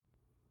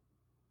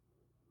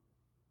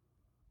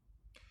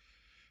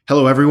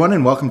Hello, everyone,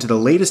 and welcome to the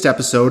latest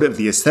episode of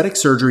the Aesthetic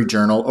Surgery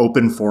Journal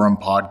Open Forum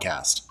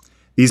podcast.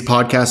 These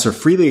podcasts are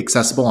freely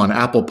accessible on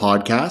Apple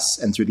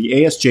Podcasts and through the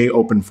ASJ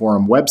Open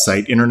Forum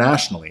website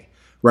internationally,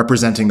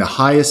 representing the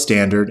highest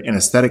standard in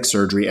aesthetic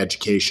surgery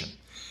education.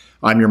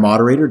 I'm your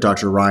moderator,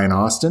 Dr. Ryan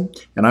Austin,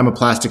 and I'm a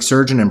plastic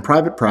surgeon in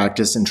private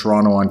practice in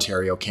Toronto,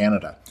 Ontario,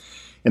 Canada.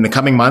 In the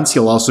coming months,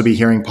 you'll also be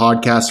hearing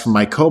podcasts from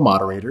my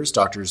co-moderators,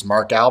 Drs.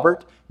 Mark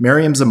Albert,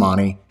 Mariam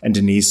Zamani, and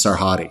Denise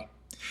Sarhadi.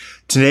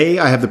 Today,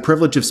 I have the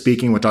privilege of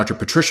speaking with Dr.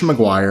 Patricia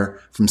McGuire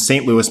from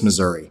St. Louis,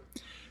 Missouri.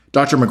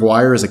 Dr.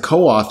 McGuire is a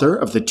co-author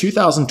of the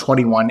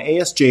 2021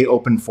 ASJ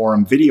Open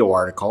Forum video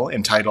article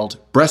entitled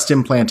Breast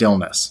Implant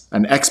Illness,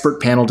 an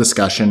expert panel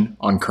discussion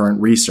on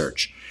current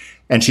research.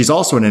 And she's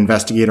also an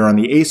investigator on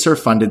the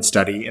ASERF-funded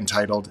study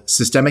entitled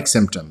Systemic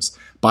Symptoms,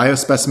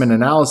 Biospecimen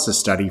Analysis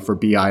Study for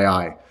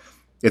BII.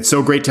 It's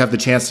so great to have the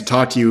chance to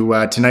talk to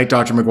you tonight,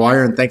 Dr.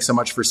 McGuire, and thanks so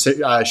much for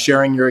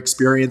sharing your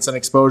experience and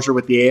exposure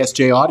with the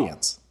ASJ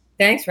audience.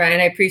 Thanks, Ryan.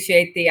 I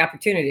appreciate the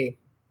opportunity.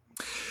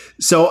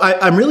 So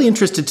I'm really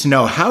interested to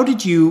know, how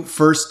did you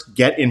first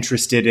get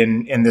interested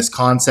in this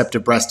concept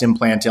of breast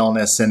implant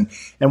illness, and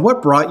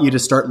what brought you to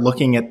start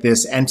looking at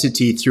this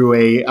entity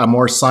through a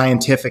more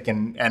scientific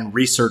and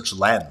research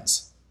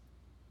lens?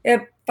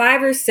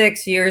 5 or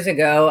 6 years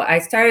ago, I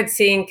started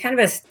seeing kind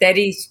of a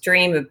steady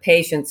stream of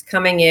patients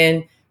coming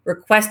in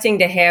requesting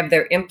to have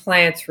their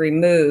implants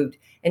removed,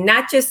 and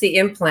not just the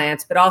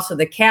implants, but also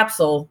the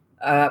capsule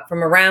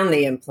from around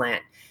the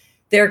implant.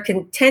 Their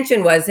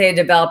contention was they had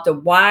developed a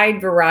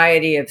wide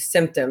variety of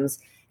symptoms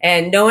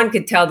and no one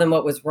could tell them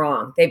what was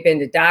wrong. They'd been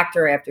to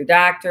doctor after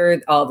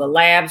doctor, all the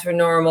labs were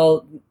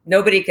normal.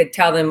 Nobody could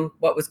tell them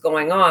what was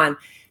going on.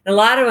 And a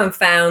lot of them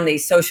found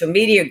these social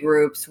media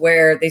groups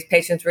where these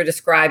patients were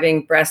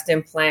describing breast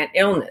implant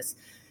illness.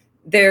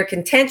 Their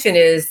contention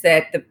is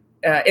that the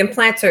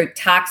implants are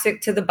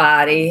toxic to the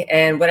body,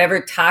 and whatever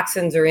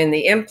toxins are in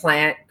the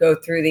implant go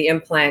through the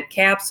implant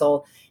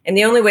capsule. And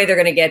the only way they're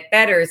going to get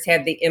better is to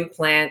have the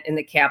implant and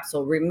the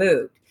capsule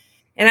removed.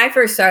 And I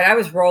first started, I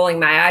was rolling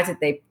my eyes at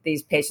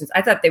these patients.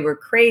 I thought they were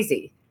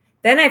crazy.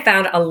 Then I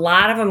found a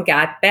lot of them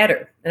got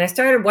better. And I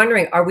started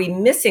wondering, are we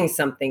missing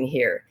something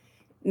here?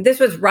 This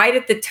was right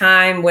at the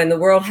time when the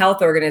World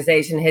Health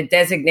Organization had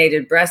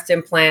designated breast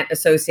implant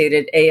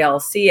associated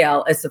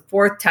ALCL as the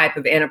fourth type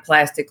of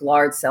anaplastic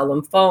large cell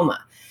lymphoma.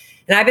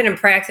 And I've been in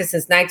practice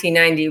since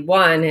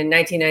 1991, and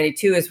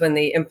 1992 is when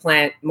the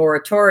implant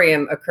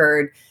moratorium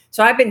occurred.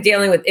 So I've been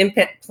dealing with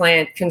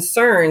implant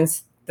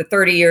concerns the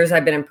 30 years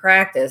I've been in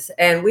practice.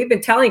 And we've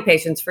been telling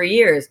patients for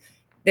years,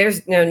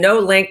 there's no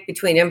link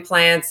between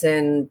implants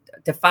and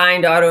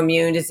defined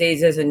autoimmune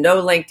diseases and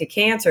no link to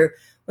cancer.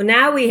 Well,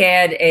 now we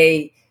had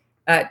a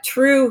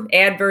true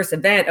adverse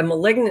event, a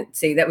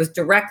malignancy that was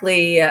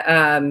directly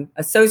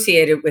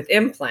associated with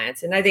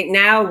implants. And I think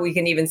now we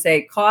can even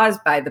say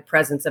caused by the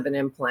presence of an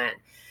implant.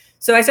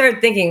 So I started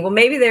thinking, well,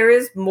 maybe there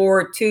is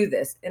more to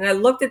this. And I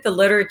looked at the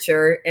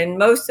literature, and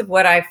most of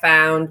what I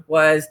found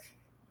was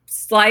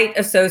slight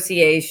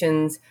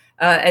associations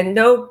and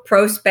no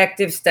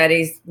prospective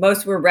studies.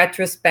 Most were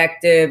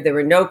retrospective. There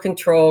were no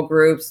control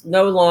groups,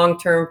 no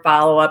long-term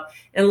follow-up.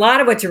 And a lot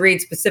of what you read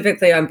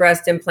specifically on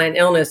breast implant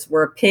illness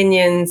were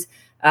opinions,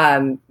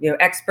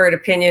 expert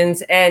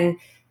opinions, and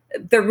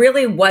there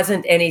really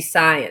wasn't any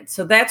science.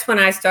 So that's when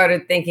I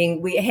started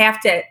thinking we have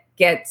to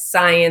get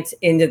science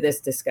into this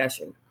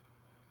discussion.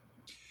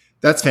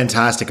 That's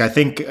fantastic. I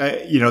think,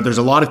 there's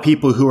a lot of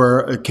people who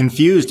are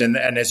confused. And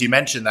as you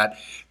mentioned, that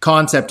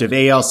concept of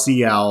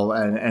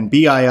ALCL and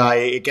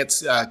BII, it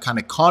gets kind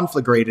of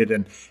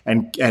conflagrated.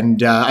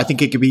 And I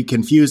think it can be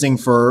confusing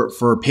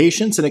for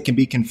patients, and it can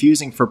be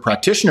confusing for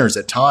practitioners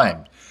at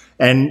times.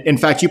 And in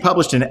fact, you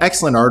published an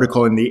excellent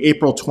article in the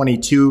April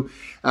 2022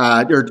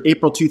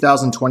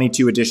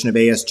 edition of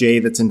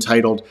ASJ that's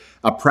entitled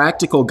A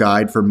Practical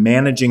Guide for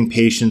Managing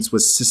Patients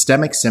with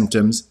Systemic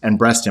Symptoms and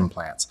Breast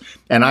Implants.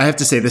 And I have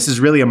to say, this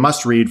is really a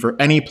must-read for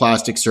any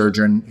plastic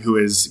surgeon who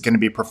is going to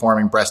be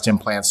performing breast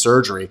implant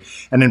surgery.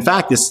 And in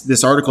fact,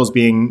 this article is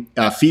being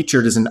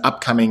featured as an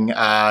upcoming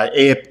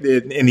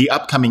in the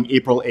upcoming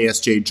April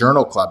ASJ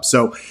Journal Club.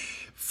 So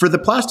for the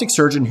plastic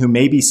surgeon who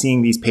may be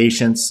seeing these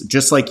patients,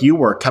 just like you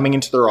were, coming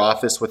into their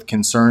office with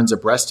concerns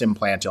of breast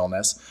implant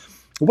illness,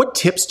 what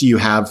tips do you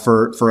have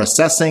for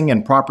assessing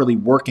and properly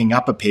working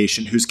up a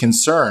patient who's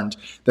concerned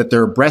that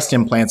their breast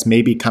implants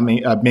may be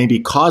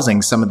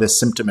causing some of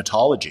this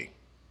symptomatology?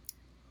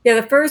 Yeah,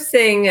 the first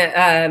thing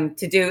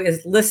to do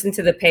is listen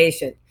to the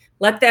patient.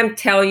 Let them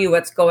tell you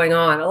what's going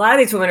on. A lot of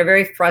these women are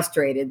very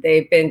frustrated.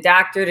 They've been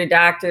doctor to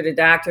doctor to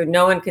doctor.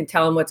 No one can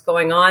tell them what's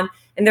going on.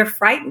 And they're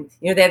frightened.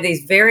 They have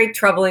these very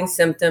troubling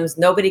symptoms.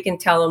 Nobody can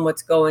tell them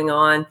what's going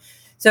on.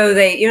 So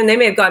they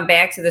may have gone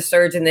back to the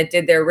surgeon that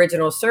did their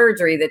original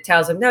surgery that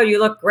tells them, no, you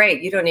look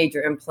great. You don't need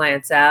your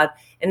implants out.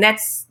 And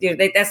that's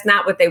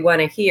not what they want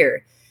to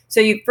hear.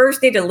 So you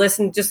first need to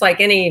listen, just like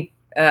any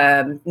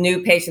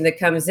new patient that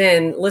comes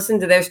in, listen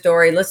to their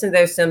story, listen to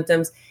their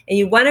symptoms, and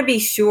you want to be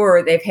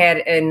sure they've had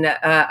an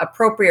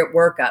appropriate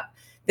workup.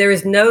 There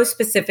is no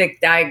specific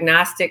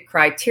diagnostic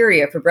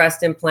criteria for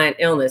breast implant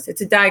illness.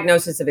 It's a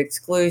diagnosis of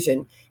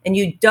exclusion, and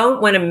you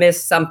don't want to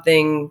miss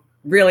something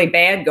really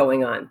bad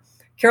going on.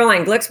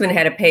 Caroline Glicksman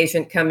had a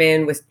patient come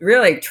in with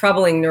really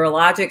troubling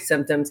neurologic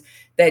symptoms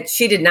that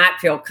she did not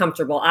feel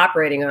comfortable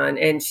operating on.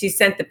 And she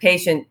sent the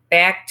patient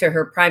back to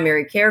her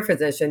primary care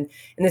physician.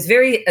 And this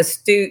very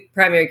astute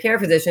primary care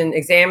physician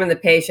examined the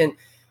patient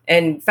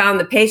and found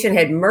the patient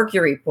had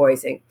mercury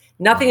poisoning.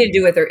 Nothing to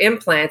do with her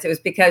implants. It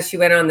was because she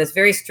went on this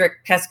very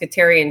strict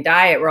pescatarian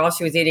diet where all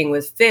she was eating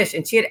was fish,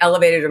 and she had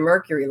elevated her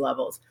mercury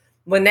levels.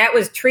 When that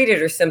was treated,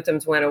 her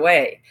symptoms went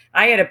away.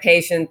 I had a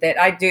patient that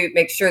I do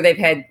make sure they've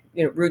had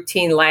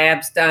routine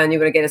labs done. You're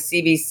going to get a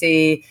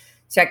CBC,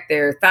 check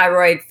their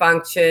thyroid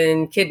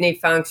function, kidney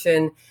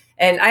function.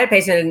 And I had a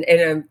patient in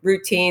a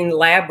routine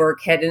lab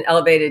work had an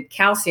elevated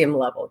calcium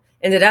level.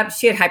 Ended up,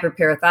 she had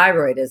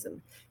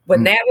hyperparathyroidism.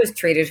 When that was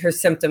treated, her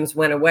symptoms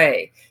went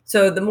away.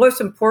 So the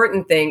most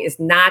important thing is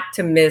not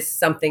to miss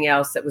something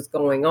else that was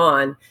going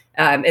on.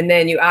 And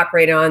then you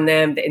operate on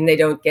them and they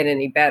don't get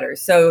any better.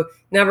 So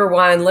number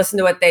one, listen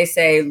to what they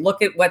say.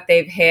 Look at what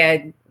they've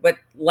had, what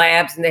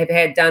labs and they've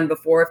had done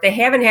before. If they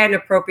haven't had an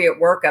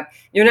appropriate workup,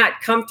 you're not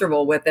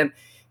comfortable with them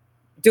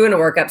doing a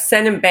workup,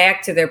 send them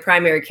back to their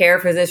primary care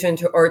physician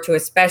or to a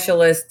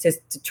specialist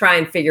to try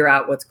and figure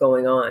out what's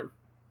going on.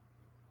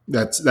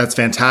 That's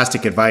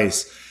fantastic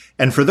advice.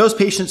 And for those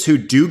patients who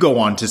do go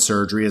on to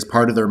surgery as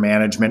part of their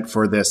management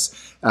for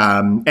this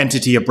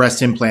entity of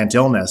breast implant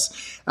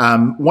illness,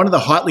 one of the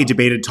hotly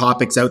debated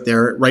topics out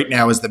there right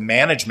now is the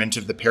management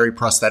of the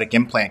periprosthetic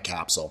implant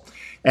capsule.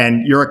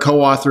 And you're a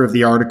co-author of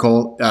the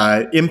article,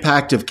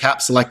 Impact of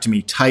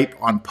Capsulectomy Type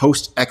on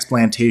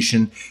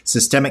Post-Explantation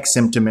Systemic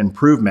Symptom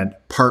Improvement,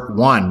 Part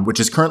 1, which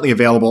is currently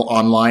available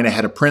online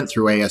ahead of print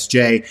through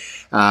ASJ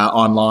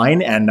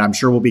online, and I'm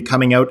sure will be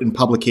coming out in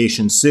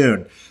publication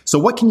soon. So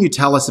what can you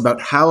tell us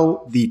about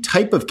how the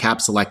type of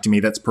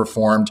capsulectomy that's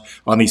performed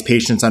on these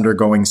patients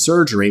undergoing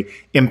surgery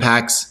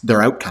impacts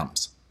their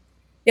outcomes?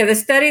 Yeah, the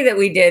study that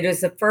we did was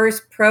the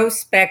first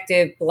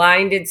prospective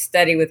blinded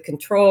study with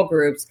control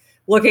groups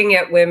looking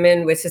at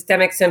women with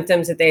systemic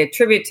symptoms that they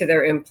attribute to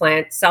their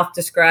implant,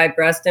 self-described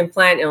breast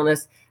implant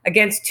illness,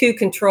 against two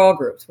control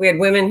groups. We had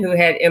women who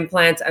had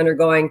implants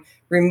undergoing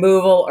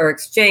removal or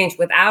exchange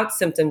without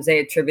symptoms they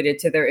attributed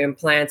to their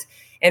implants,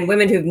 and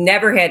women who've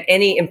never had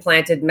any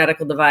implanted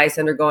medical device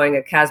undergoing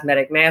a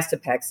cosmetic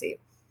mastopexy.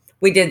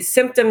 We did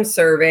symptom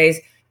surveys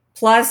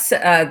plus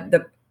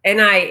the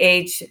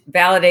NIH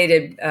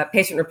validated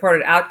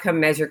patient-reported outcome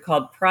measure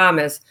called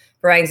PROMISE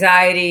for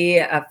anxiety,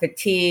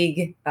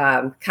 fatigue,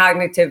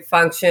 cognitive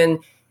function,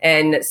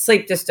 and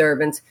sleep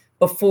disturbance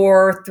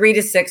before 3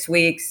 to 6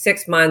 weeks,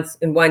 6 months,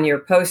 and 1 year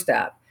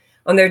post-op.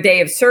 On their day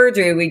of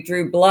surgery, we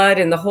drew blood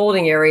in the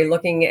holding area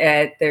looking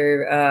at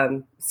their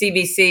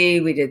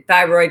CBC. We did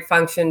thyroid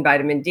function,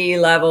 vitamin D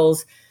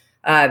levels,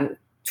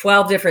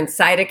 12 different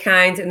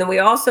cytokines. And then we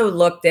also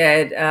looked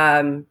at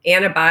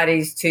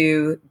antibodies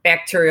to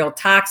bacterial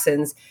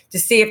toxins to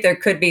see if there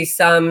could be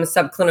some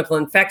subclinical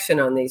infection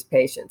on these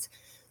patients.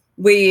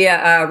 We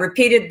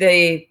repeated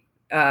the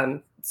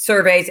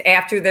surveys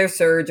after their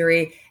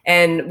surgery,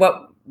 and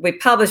what we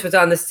published was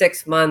on the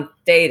 6-month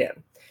data.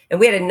 And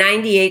we had a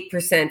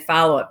 98%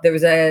 follow-up. There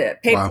was another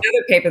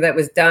paper that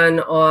was done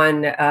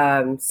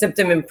on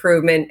symptom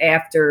improvement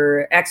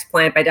after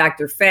explant by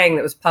Dr. Feng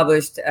that was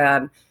published,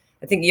 I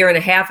think, a year and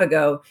a half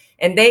ago.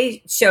 And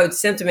they showed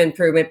symptom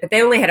improvement, but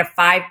they only had a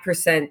 5%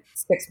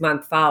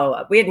 6-month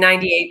follow-up. We had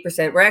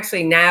 98%. We're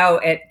actually now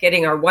at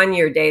getting our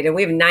 1-year data.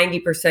 We have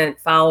 90%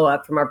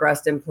 follow-up from our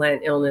breast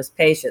implant illness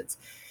patients.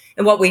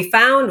 And what we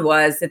found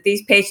was that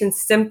these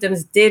patients'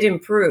 symptoms did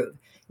improve.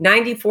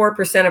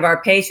 94% of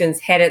our patients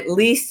had at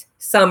least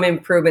some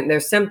improvement in their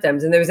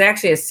symptoms. And there was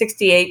actually a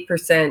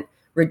 68%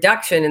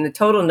 reduction in the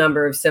total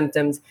number of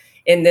symptoms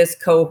in this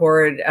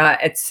cohort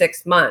at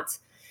 6 months.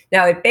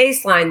 Now, at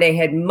baseline, they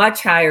had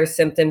much higher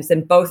symptoms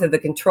than both of the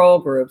control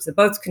groups. In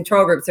both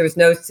control groups, there was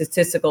no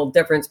statistical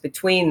difference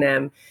between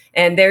them,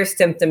 and their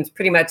symptoms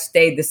pretty much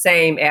stayed the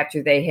same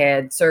after they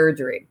had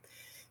surgery.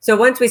 So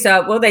once we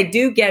saw, well, they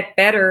do get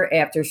better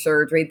after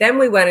surgery, then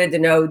we wanted to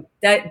know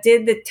that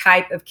did the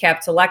type of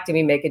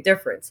capsulectomy make a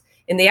difference?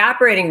 In the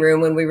operating room,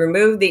 when we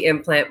removed the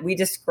implant, we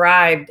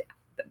described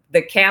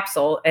the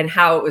capsule and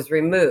how it was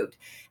removed.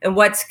 And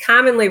what's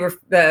commonly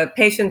the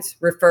patients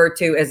refer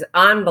to as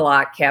en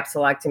bloc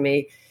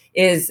capsulectomy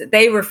is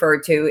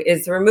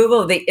the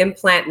removal of the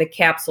implant and the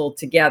capsule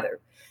together.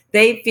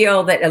 They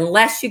feel that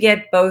unless you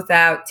get both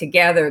out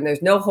together and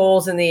there's no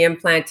holes in the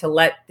implant to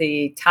let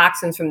the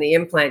toxins from the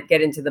implant get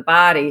into the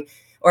body,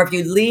 or if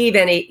you leave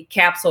any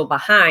capsule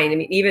behind, I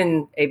mean,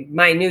 even a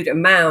minute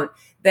amount,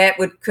 that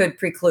could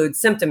preclude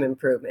symptom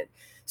improvement.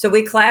 So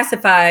we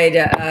classified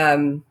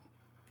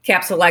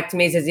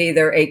capsulectomies as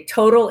either a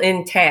total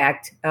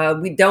intact.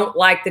 We don't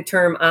like the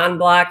term en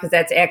bloc because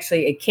that's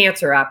actually a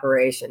cancer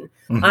operation.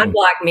 Mm-hmm. En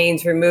bloc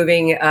means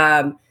removing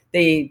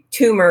the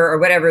tumor or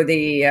whatever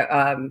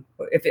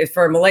if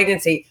for a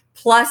malignancy,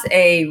 plus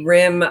a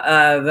rim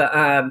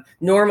of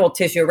normal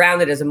tissue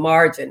around it as a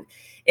margin.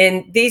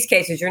 In these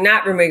cases, you're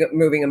not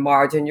removing a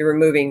margin, you're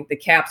removing the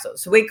capsule.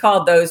 So we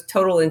called those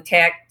total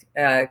intact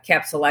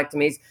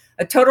capsulectomies.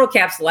 A total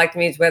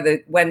capsulectomy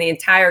is when the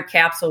entire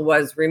capsule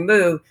was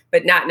removed,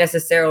 but not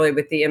necessarily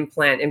with the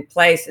implant in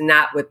place and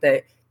not with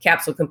the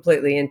capsule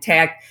completely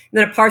intact. And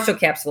then a partial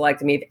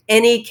capsulectomy. If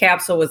any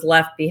capsule was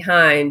left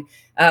behind,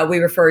 we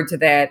referred to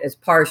that as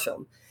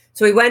partial.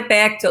 So we went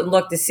back to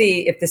look to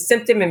see if the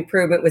symptom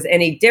improvement was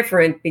any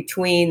different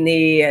between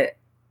the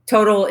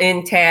total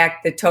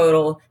intact, the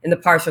total, and the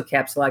partial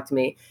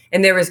capsulectomy.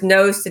 And there was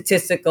no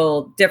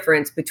statistical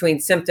difference between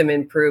symptom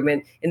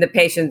improvement in the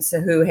patients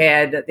who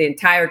had the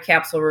entire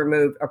capsule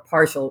removed or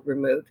partial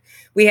removed.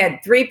 We had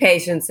 3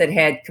 patients that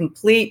had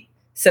complete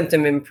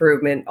symptom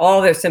improvement.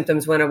 All their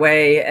symptoms went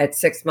away at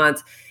 6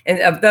 months. And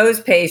of those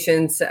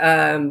patients,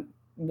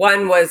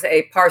 1 was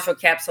a partial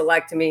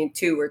capsulectomy and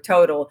 2 were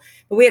total.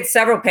 But we had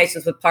several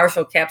patients with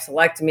partial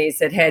capsulectomies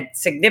that had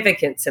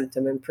significant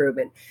symptom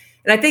improvement.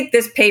 And I think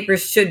this paper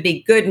should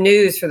be good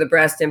news for the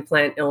breast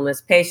implant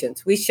illness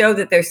patients. We show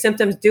that their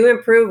symptoms do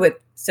improve with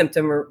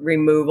symptom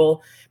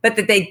removal, but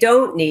that they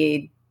don't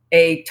need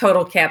a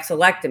total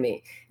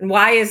capsulectomy. And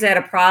why is that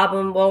a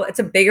problem? Well, it's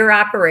a bigger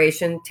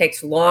operation,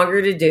 takes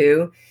longer to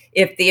do.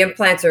 If the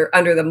implants are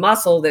under the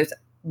muscle, there's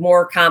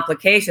more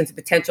complications,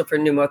 potential for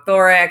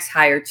pneumothorax,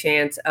 higher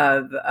chance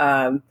of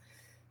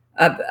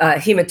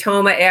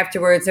hematoma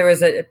afterwards. There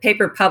was a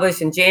paper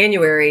published in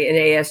January in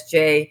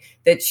ASJ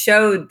that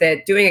showed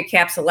that doing a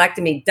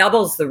capsulectomy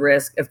doubles the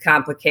risk of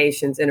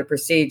complications in a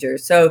procedure.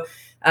 So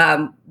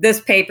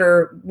this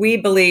paper, we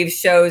believe,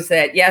 shows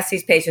that, yes,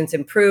 these patients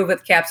improve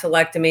with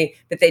capsulectomy,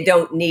 but they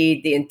don't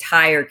need the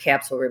entire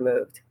capsule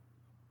removed.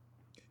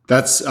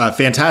 That's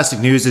fantastic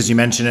news, as you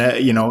mentioned.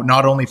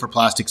 Not only for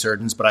plastic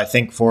surgeons, but I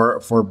think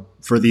for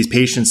these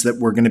patients that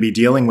we're going to be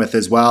dealing with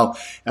as well,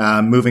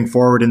 moving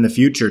forward in the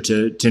future,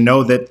 to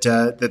know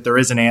that there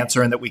is an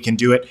answer and that we can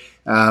do it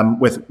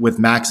with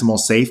maximal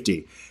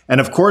safety. And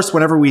of course,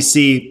 whenever we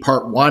see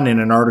part 1 in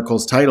an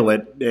article's title,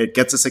 it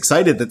gets us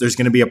excited that there's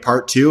going to be a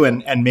part 2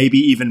 and maybe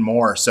even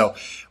more. So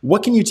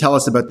what can you tell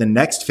us about the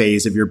next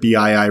phase of your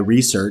BII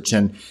research?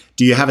 And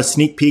do you have a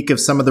sneak peek of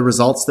some of the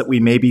results that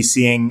we may be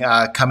seeing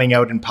coming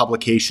out in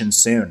publication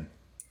soon?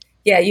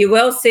 Yeah, you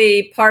will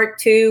see part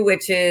 2,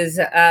 which is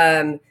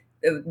the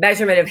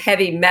measurement of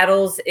heavy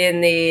metals in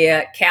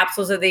the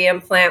capsules of the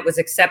implant was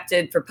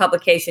accepted for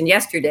publication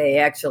yesterday,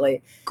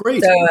 actually.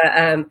 Great.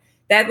 So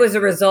that was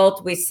a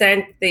result. We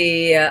sent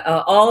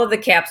all of the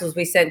capsules.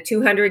 We sent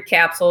 200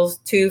 capsules,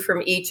 2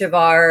 from each of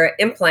our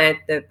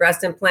the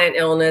breast implant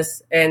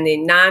illness and the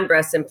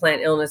non-breast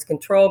implant illness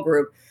control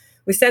group.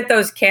 We sent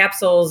those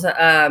capsules.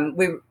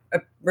 We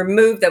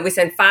removed them. We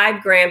sent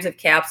 5 grams of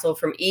capsule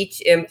from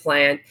each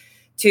implant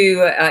to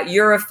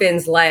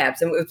Eurofin's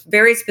labs. And it was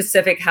very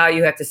specific how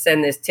you have to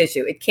send this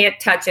tissue. It can't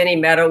touch any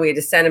metal. We had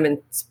to send them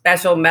in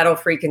special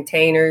metal-free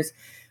containers.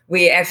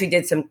 We actually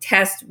did some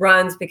test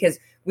runs because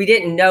we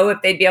didn't know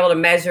if they'd be able to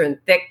measure in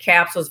thick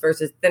capsules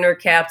versus thinner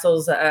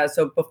capsules.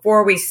 So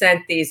before we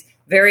sent these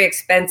very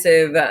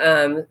expensive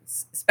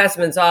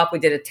specimens off, we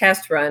did a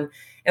test run.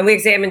 And we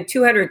examined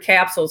 200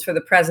 capsules for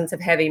the presence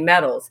of heavy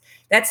metals.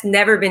 That's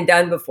never been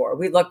done before.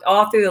 We looked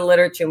all through the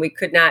literature and we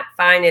could not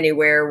find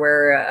anywhere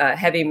where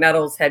heavy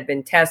metals had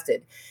been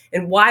tested.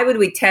 And why would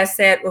we test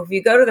that? Well, if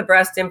you go to the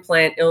breast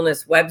implant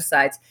illness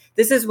websites,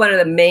 this is one of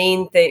the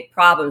main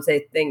problems they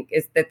think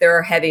is that there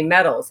are heavy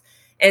metals.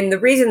 And the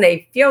reason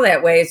they feel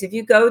that way is if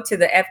you go to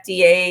the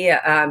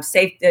FDA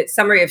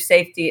summary of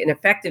safety and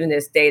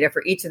effectiveness data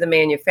for each of the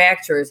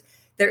manufacturers,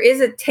 there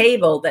is a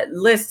table that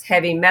lists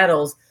heavy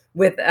metals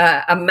with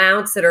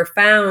amounts that are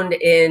found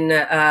in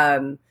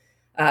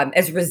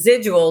as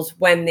residuals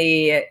when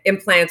the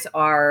implants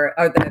or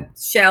the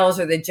shells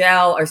or the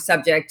gel are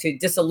subject to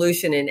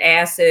dissolution in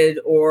acid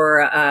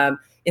or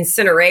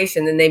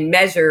incineration, and they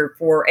measure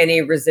for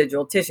any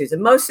residual tissues.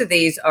 And most of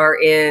these are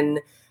in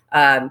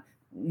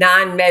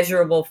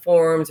non-measurable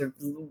forms or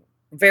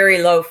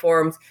very low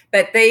forms,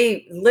 but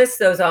they list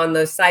those on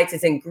those sites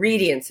as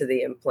ingredients of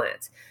the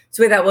implants.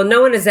 So we thought, well,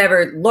 no one has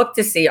ever looked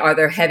to see, are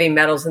there heavy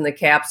metals in the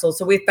capsule?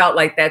 So we felt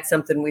like that's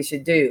something we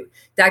should do.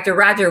 Dr.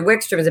 Roger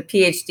Wickstrom is a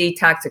PhD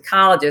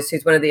toxicologist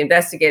who's one of the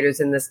investigators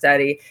in the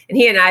study. And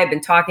he and I have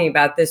been talking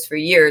about this for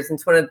years. And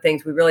it's one of the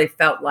things we really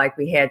felt like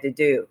we had to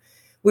do.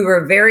 We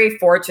were very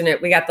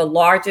fortunate. We got the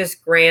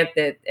largest grant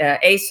that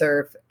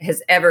ASERF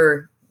has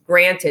ever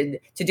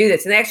granted to do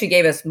this. And they actually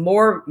gave us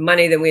more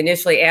money than we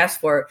initially asked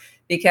for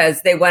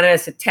because they wanted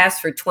us to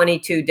test for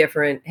 22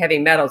 different heavy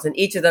metals. And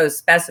each of those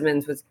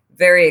specimens was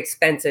very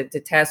expensive to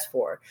test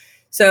for.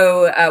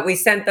 So we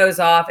sent those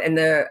off and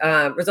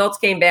the results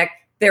came back.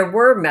 There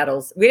were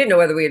metals. We didn't know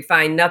whether we would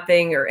find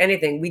nothing or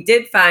anything. We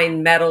did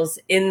find metals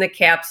in the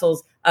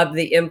capsules of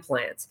the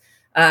implants.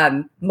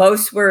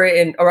 Most were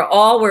in, or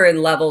all were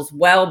in levels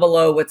well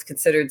below what's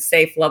considered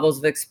safe levels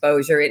of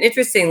exposure. And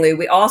interestingly,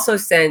 we also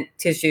sent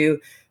tissue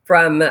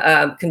from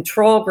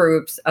control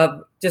groups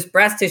of just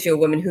breast tissue of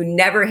women who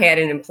never had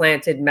an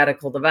implanted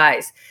medical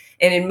device.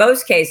 And in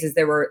most cases,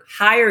 there were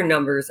higher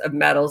numbers of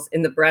metals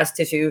in the breast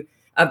tissue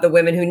of the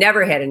women who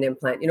never had an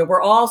implant.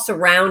 We're all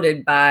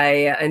surrounded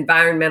by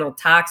environmental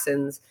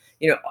toxins,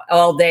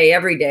 all day,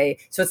 every day.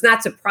 So it's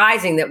not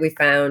surprising that we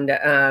found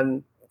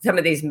some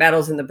of these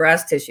metals in the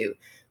breast tissue.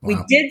 Wow. We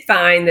did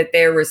find that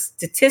there were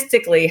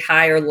statistically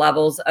higher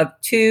levels of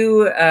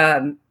two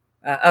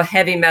of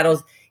heavy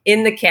metals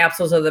in the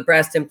capsules of the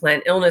breast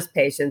implant illness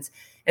patients,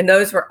 and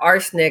those were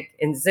arsenic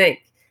and zinc.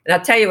 And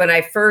I'll tell you, when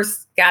I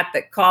first got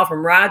the call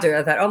from Roger,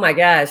 I thought, oh my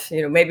gosh,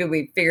 maybe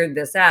we figured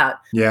this out.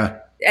 Yeah.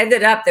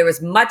 Ended up, there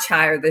was much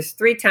higher. There's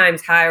 3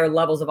 times higher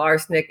levels of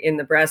arsenic in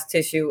the breast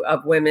tissue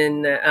of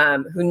women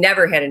who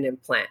never had an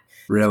implant.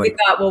 Really? So we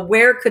thought, well,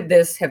 where could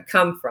this have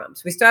come from?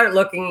 So we started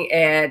looking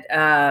at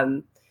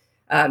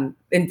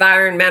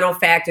environmental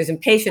factors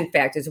and patient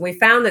factors. And we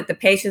found that the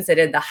patients that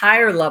had the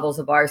higher levels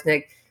of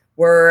arsenic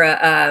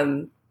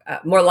were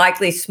more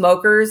likely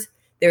smokers.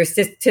 They were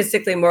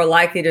statistically more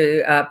likely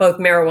to both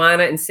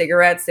marijuana and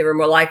cigarettes. They were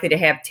more likely to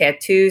have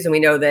tattoos. And we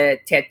know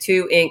that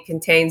tattoo ink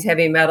contains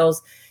heavy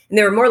metals. And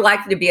they were more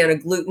likely to be on a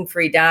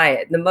gluten-free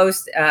diet.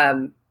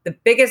 The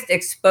biggest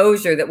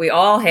exposure that we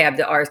all have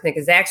to arsenic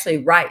is actually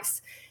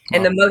rice.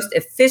 And the most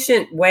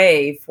efficient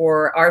way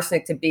for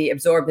arsenic to be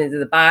absorbed into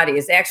the body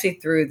is actually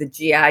through the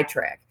GI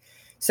tract.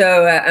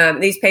 So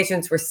these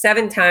patients were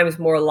 7 times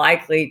more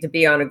likely to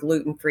be on a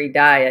gluten-free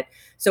diet.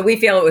 So we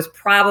feel it was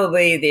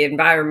probably the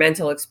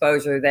environmental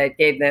exposure that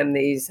gave them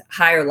these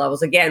higher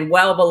levels, again,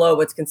 well below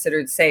what's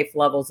considered safe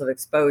levels of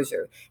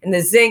exposure. And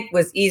the zinc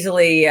was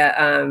easily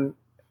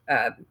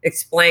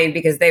explained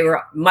because they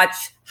were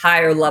much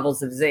higher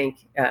levels of zinc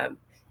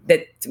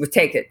that were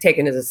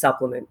taken as a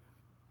supplement.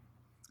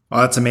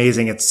 Well, that's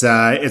amazing. It's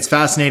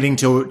fascinating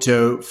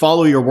to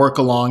follow your work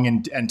along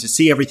and to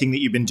see everything that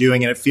you've been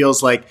doing. And it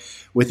feels like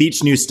with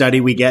each new study,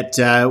 we get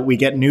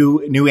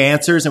new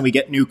answers and we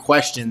get new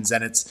questions.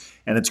 And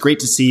it's great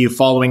to see you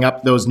following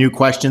up those new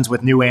questions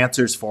with new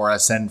answers for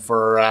us and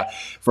for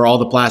all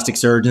the plastic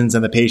surgeons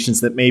and the patients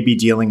that may be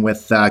dealing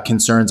with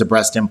concerns of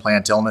breast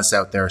implant illness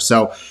out there.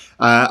 So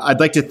I'd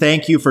like to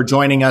thank you for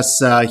joining us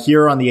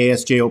here on the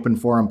ASJ Open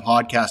Forum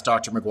podcast,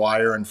 Dr.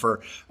 McGuire, and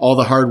for all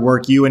the hard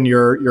work you and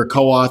your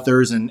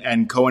co-authors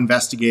and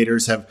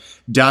co-investigators have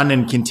done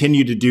and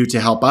continue to do to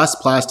help us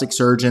plastic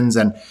surgeons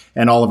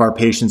and all of our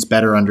patients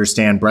better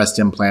understand breast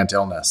implant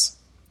illness.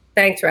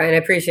 Thanks, Ryan. I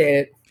appreciate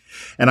it.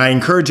 And I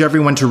encourage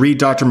everyone to read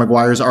Dr.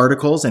 McGuire's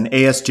articles in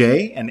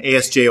ASJ and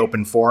ASJ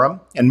Open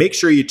Forum. And make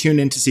sure you tune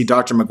in to see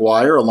Dr.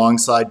 McGuire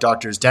alongside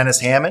Drs. Dennis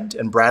Hammond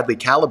and Bradley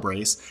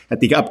Calabrese at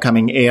the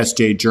upcoming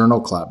ASJ Journal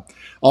Club.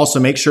 Also,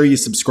 make sure you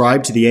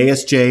subscribe to the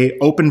ASJ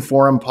Open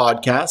Forum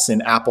podcasts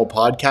in Apple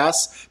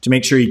Podcasts to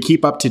make sure you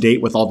keep up to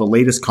date with all the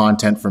latest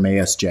content from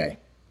ASJ.